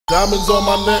Diamonds on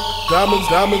my neck,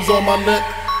 diamonds on my neck, diamonds on my neck,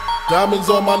 diamonds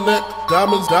on my neck,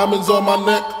 diamonds on my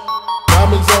neck,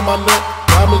 diamonds on my neck,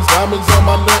 diamonds on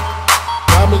my neck,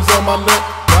 diamonds on my neck,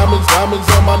 diamonds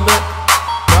on my neck,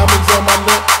 diamonds on my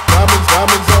neck,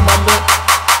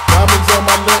 diamonds on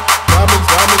my neck, diamonds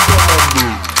on my neck.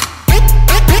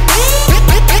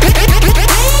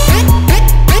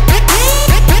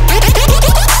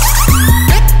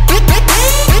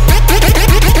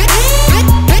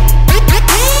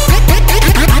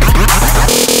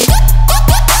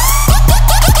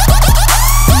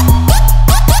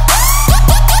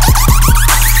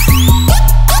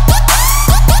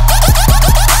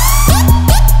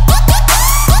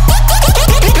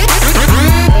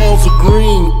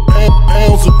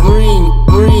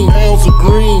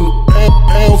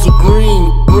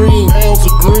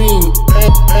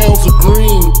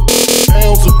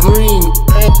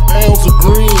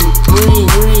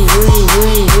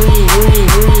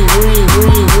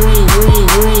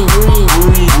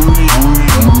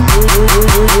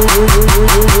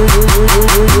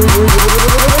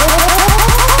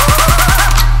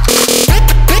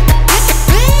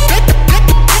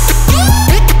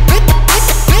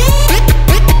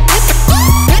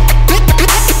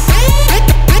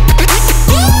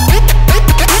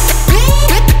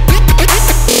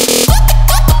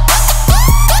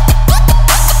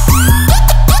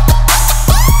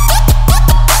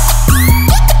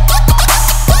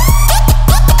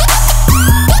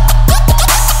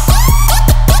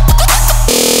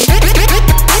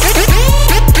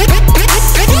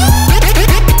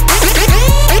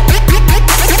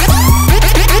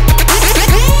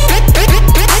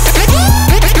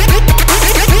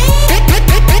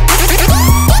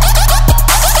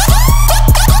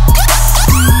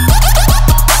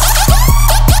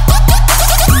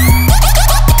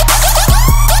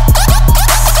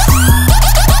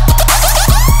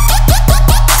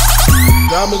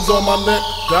 Diamonds on my neck,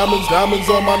 diamonds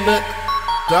on my neck,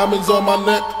 diamonds on my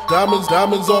neck,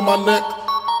 diamonds on my neck,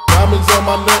 diamonds on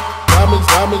my neck, diamonds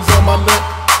on my neck,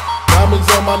 diamonds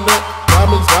on my neck,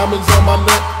 diamonds on my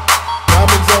neck.